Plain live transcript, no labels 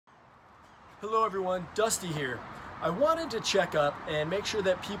Hello everyone, Dusty here. I wanted to check up and make sure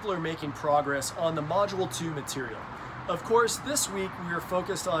that people are making progress on the Module 2 material. Of course, this week we are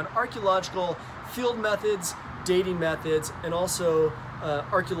focused on archaeological field methods, dating methods, and also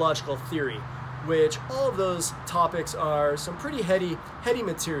archaeological theory, which all of those topics are some pretty heady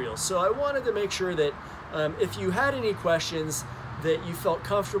materials. So I wanted to make sure that if you had any questions, that you felt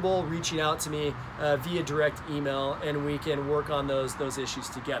comfortable reaching out to me via direct email, and we can work on those issues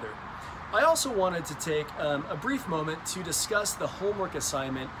together. I also wanted to take a brief moment to discuss the homework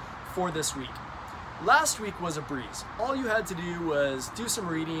assignment for this week. Last week was a breeze. All you had to do was do some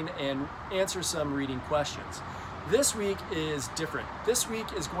reading and answer some reading questions. This week is different. This week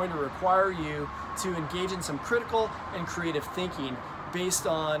is going to require you to engage in some critical and creative thinking based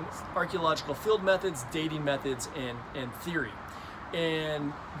on archaeological field methods, dating methods, and theory.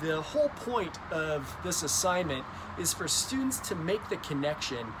 And the whole point of this assignment is for students to make the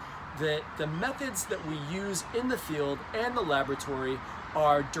connection that the methods that we use in the field and the laboratory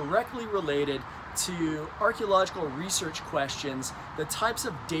are directly related to archaeological research questions, the types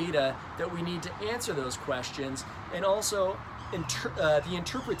of data that we need to answer those questions, and also the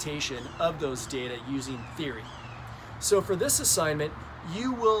interpretation of those data using theory. So for this assignment,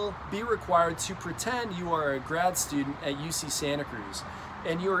 you will be required to pretend you are a grad student at UC Santa Cruz,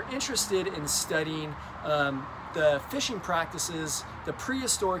 and you are interested in studying the fishing practices, the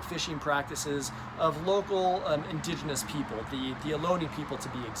prehistoric fishing practices of local indigenous people, the Ohlone people to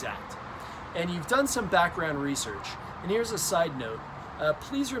be exact. And you've done some background research. And here's a side note.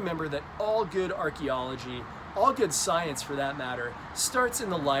 Please remember that all good archaeology, all good science for that matter, starts in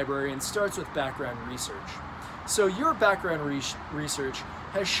the library and starts with background research. So your background research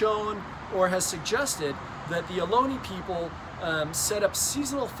has shown or has suggested that the Ohlone people set up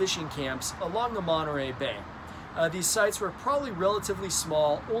seasonal fishing camps along the Monterey Bay. These sites were probably relatively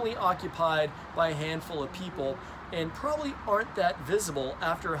small, only occupied by a handful of people, and probably aren't that visible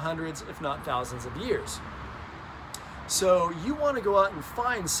after hundreds, if not thousands of years. So you want to go out and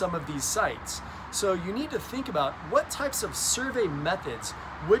find some of these sites. So you need to think about what types of survey methods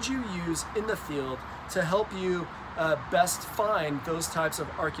would you use in the field to help you best find those types of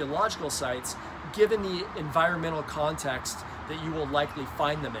archaeological sites given the environmental context that you will likely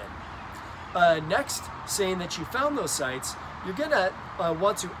find them in. Next, saying that you found those sites, you're going to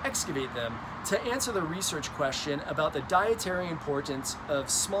want to excavate them to answer the research question about the dietary importance of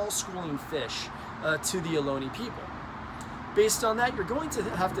small schooling fish to the Ohlone people. Based on that, you're going to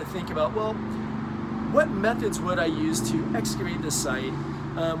have to think about, well, what methods would I use to excavate this site?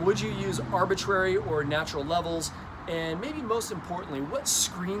 Would you use arbitrary or natural levels? And maybe most importantly, what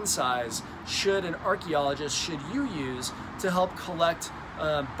screen size should an archaeologist, should you use to help collect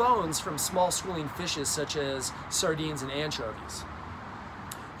bones from small schooling fishes such as sardines and anchovies?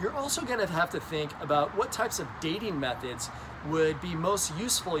 You're also going to have to think about what types of dating methods would be most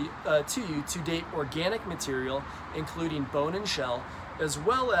useful to you to date organic material, including bone and shell, as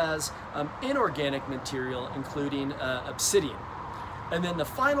well as inorganic material, including obsidian. And then the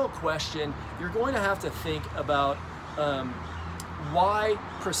final question, you're going to have to think about why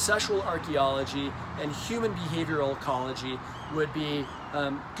processual archaeology and human behavioral ecology would be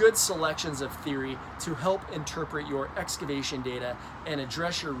good selections of theory to help interpret your excavation data and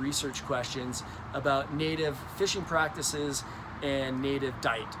address your research questions about native fishing practices and native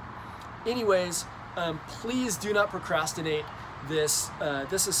diet. Anyways, please do not procrastinate. This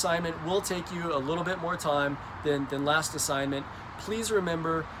assignment will take you a little bit more time than last assignment. Please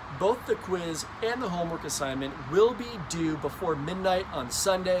remember, both the quiz and the homework assignment will be due before midnight on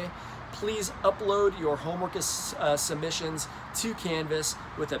Sunday. Please upload your homework submissions to Canvas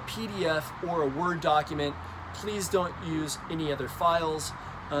with a PDF or a Word document. Please don't use any other files.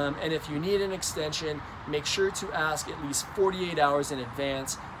 And if you need an extension, make sure to ask at least 48 hours in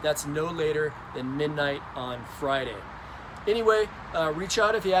advance. That's no later than midnight on Friday. Anyway, reach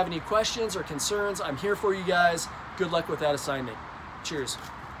out if you have any questions or concerns. I'm here for you guys. Good luck with that assignment. Cheers.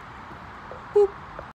 Boop.